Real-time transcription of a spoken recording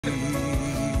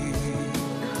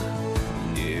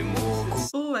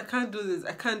Oh, I can't do this.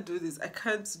 I can't do this. I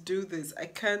can't do this. I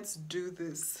can't do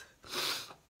this.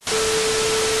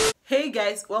 Hey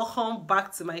guys, welcome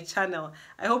back to my channel.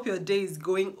 I hope your day is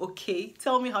going okay.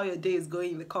 Tell me how your day is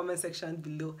going in the comment section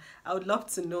below. I would love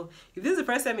to know. If this is the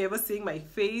first time you're ever seeing my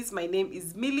face, my name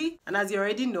is Millie, and as you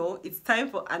already know, it's time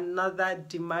for another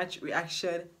Dimash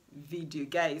reaction video.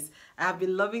 Guys, I have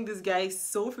been loving this guy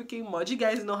so freaking much. You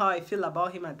guys know how I feel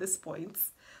about him at this point.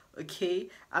 Okay,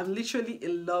 I'm literally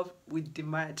in love with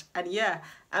Dimash, and yeah,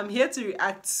 I'm here to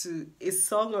react to a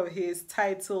song of his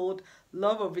titled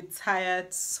Love of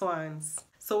Retired Swans.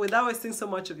 So without wasting so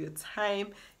much of your time,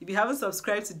 if you haven't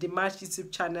subscribed to Dimash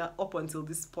YouTube channel up until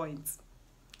this point,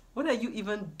 what are you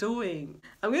even doing?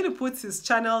 I'm going to put his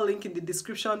channel link in the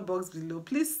description box below.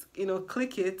 Please,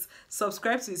 click it,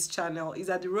 subscribe to his channel. He's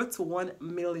at the road to 1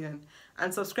 million.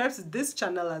 And subscribe to this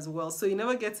channel as well, so you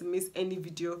never get to miss any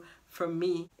video from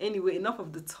me. Anyway, enough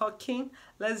of the talking.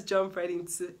 Let's jump right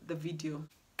into the video.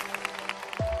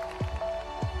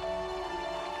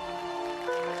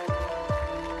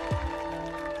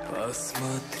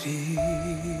 Посмотри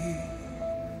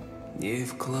мне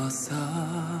в глаза,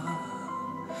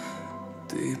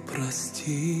 ты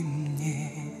прости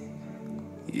мне,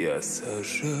 я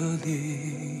сожалею,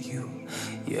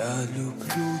 я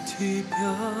люблю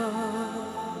тебя,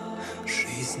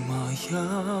 жизнь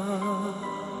моя,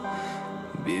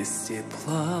 без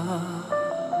тепла,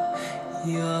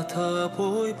 я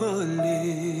тобой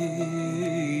болею,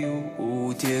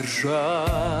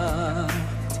 удержать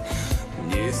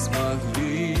не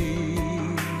смогли,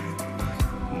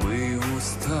 мы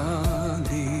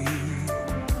устали,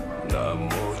 нам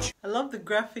очень. I love the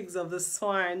graphics of the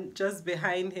swan just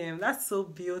behind him. That's so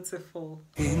beautiful.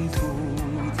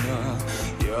 Трудно,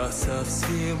 я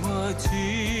совсем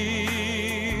один,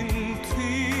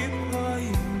 ты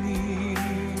пойми,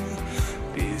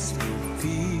 без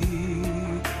любви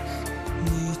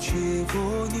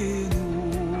ничего не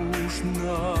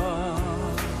нужно.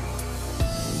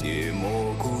 Не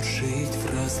могут жить в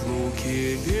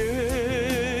разлуке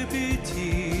лебеди.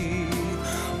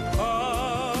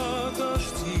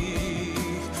 Подожди,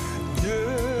 не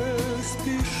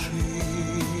спеши,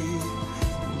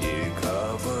 не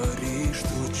говори,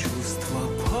 что чувства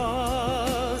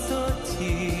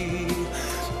позади.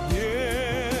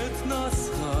 Нет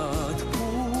назад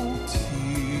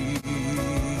пути.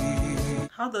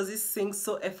 How does he sing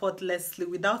so effortlessly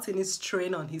without any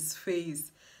strain on his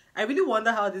face? I really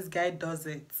wonder how this guy does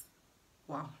it.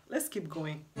 Wow, let's keep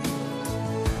going.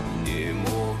 Не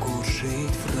могут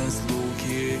жить в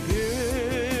разлуке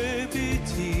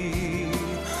лебеди.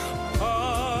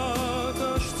 Подожди,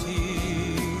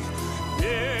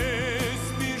 не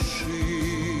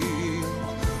спеши.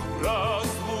 В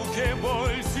разлуке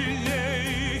боль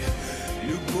сильней.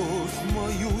 Любовь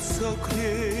мою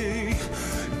согрей.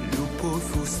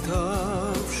 Любовь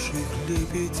уставших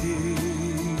лебедей.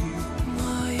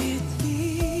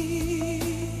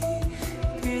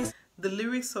 The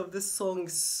lyrics of this song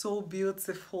is so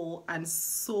beautiful and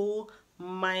so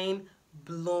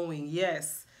mind-blowing.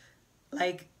 Yes,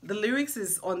 like the lyrics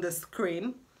is on the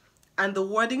screen and the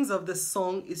wordings of the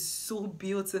song is so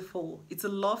beautiful. It's a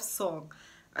love song,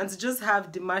 and to just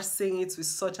have Dimash sing it with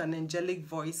such an angelic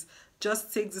voice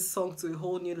just takes the song to a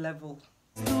whole new level.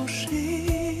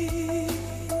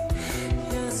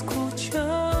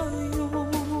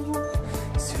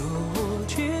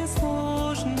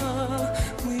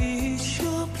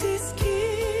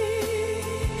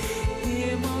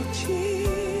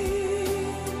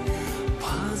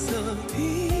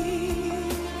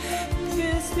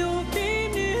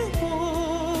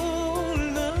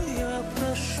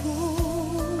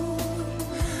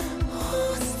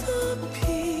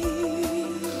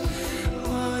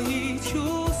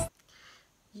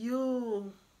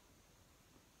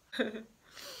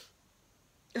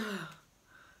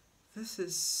 This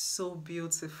is so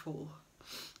beautiful.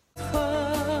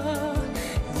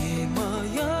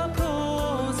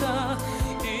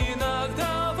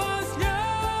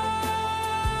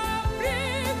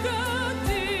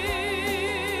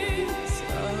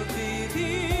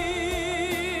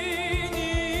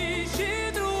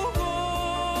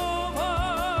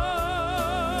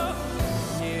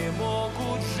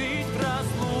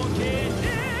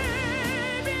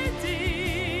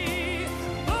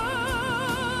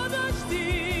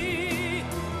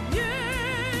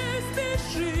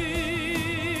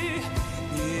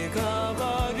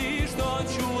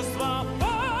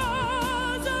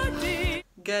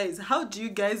 Guys, how do you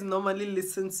guys normally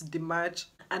listen to Dimash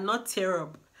and not tear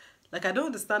up? Like, I don't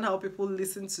understand how people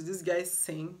listen to this guy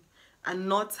sing and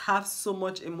not have so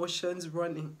much emotions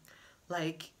running.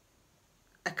 Like,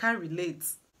 I can't relate.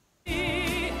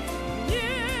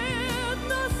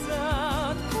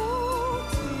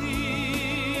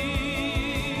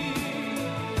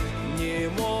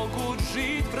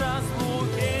 жить в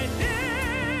разлуке,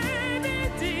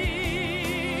 лебеди,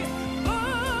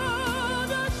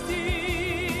 подожди,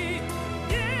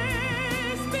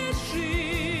 не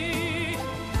спеши,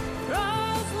 в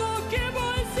разлуке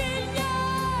боль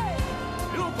сильней,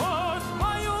 любовь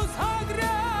мою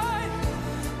согрей,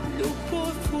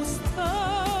 любовь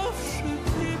уставших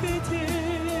лебедей.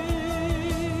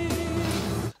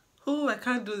 Oh, I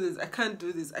can't do this. I can't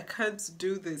do this. I can't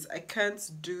do this. I can't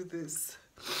do this.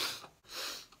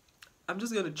 I'm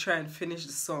just gonna try and finish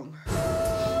the song.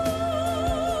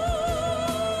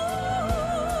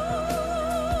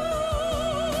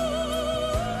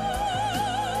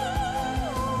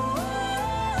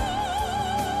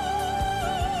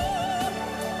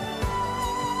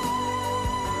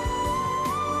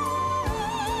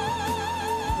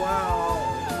 Wow.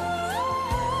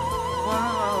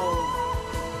 Wow.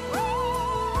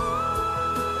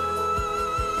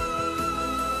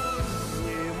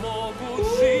 Не могут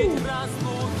жить в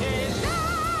разлуке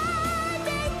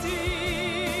лебеди.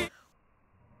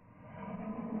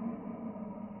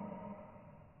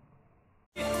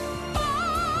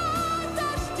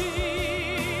 Подожди,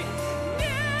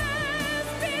 не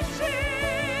спеши,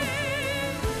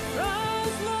 в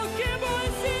разлуке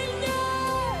боль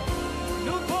сильней,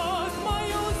 любовь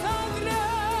мою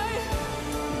согрей,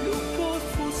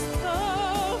 любовь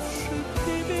уставших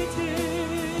лебедей.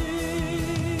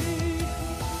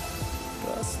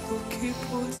 Разлуки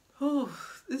боль. Oh,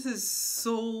 this is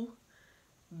so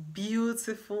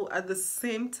beautiful, at the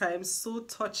same time so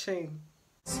touching.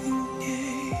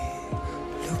 Сильней,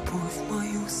 любовь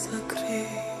мою согрей,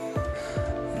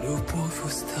 любовь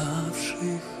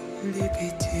уставших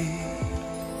лебедей,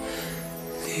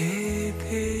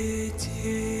 лебедей.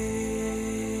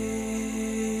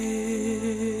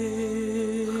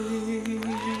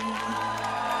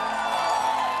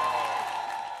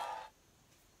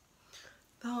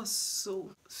 That was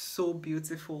so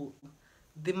beautiful.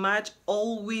 Dimash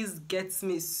always gets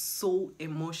me so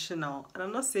emotional, and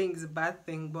I'm not saying it's a bad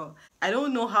thing, but I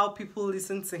don't know how people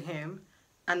listen to him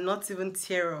and not even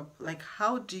tear up. Like,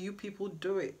 how do you people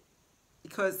do it?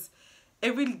 Because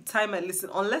every time I listen,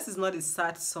 unless it's not a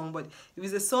sad song, but if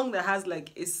it's a song that has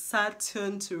like a sad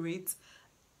tune to it,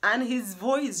 and his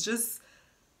voice just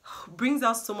brings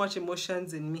out so much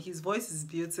emotions in me. His voice is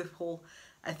beautiful.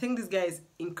 I think this guy is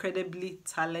incredibly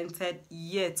talented,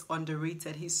 yet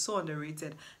underrated. He's so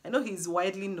underrated. I know he's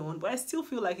widely known, but I still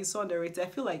feel like he's so underrated. I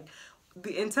feel like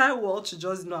the entire world should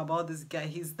just know about this guy.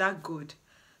 He's that good.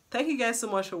 Thank you guys so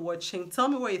much for watching. Tell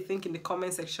me what you think in the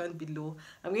comment section below.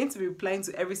 I'm going to be replying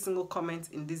to every single comment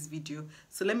in this video.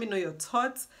 So let me know your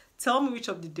thoughts. Tell me which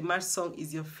of the Dimash song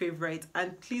is your favorite.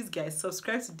 And please guys,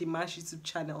 subscribe to Dimash YouTube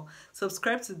channel.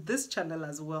 Subscribe to this channel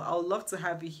as well. I would love to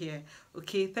have you here.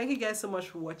 Okay, thank you guys so much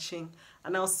for watching.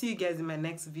 And I'll see you guys in my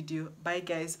next video. Bye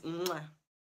guys. Mwah.